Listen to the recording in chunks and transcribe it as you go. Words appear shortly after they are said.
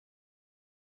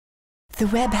The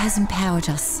web has empowered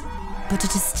us, but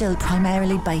it is still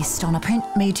primarily based on a print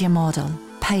media model,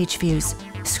 page views,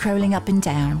 scrolling up and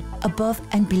down, above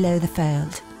and below the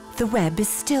fold. The web is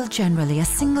still generally a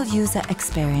single user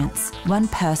experience, one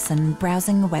person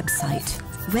browsing a website.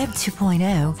 Web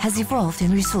 2.0 has evolved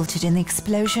and resulted in the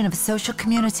explosion of social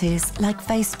communities like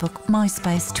Facebook,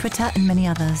 MySpace, Twitter and many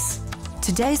others.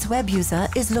 Today's web user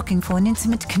is looking for an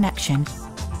intimate connection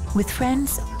with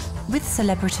friends, with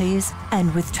celebrities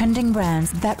and with trending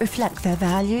brands that reflect their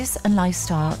values and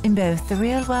lifestyle in both the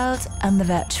real world and the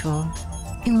virtual.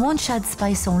 In one shared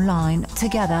space online,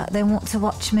 together they want to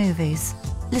watch movies,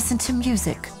 listen to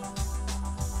music,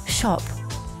 shop,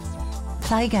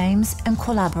 play games and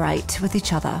collaborate with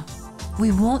each other.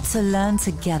 We want to learn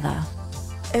together.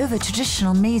 Over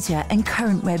traditional media and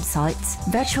current websites,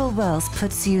 Virtual Worlds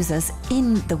puts users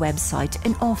in the website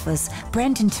and offers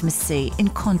brand intimacy in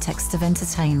context of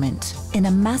entertainment, in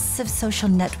a massive social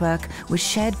network with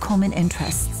shared common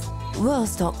interests.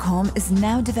 Worlds.com is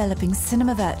now developing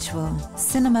CinemaVirtual.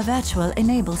 CinemaVirtual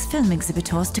enables film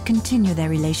exhibitors to continue their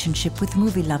relationship with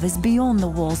movie lovers beyond the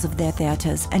walls of their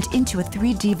theaters and into a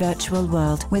 3D virtual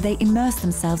world where they immerse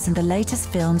themselves in the latest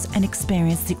films and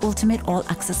experience the ultimate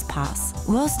all-access pass.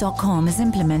 Worlds.com is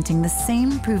implementing the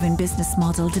same proven business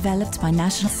model developed by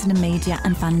National CineMedia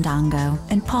and Fandango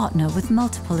and partner with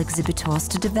multiple exhibitors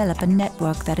to develop a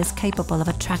network that is capable of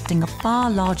attracting a far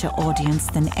larger audience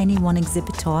than any one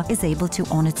exhibitor is able to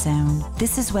on its own.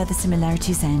 This is where the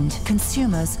similarities end.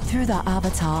 Consumers, through their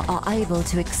avatar, are able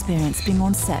to experience being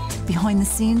on set, behind the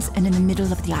scenes and in the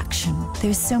middle of the action.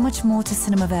 There is so much more to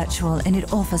CinemaVirtual, and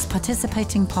it offers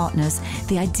participating partners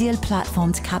the ideal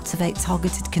platform to captivate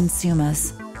targeted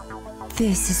consumers.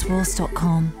 This is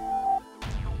Worlds.com.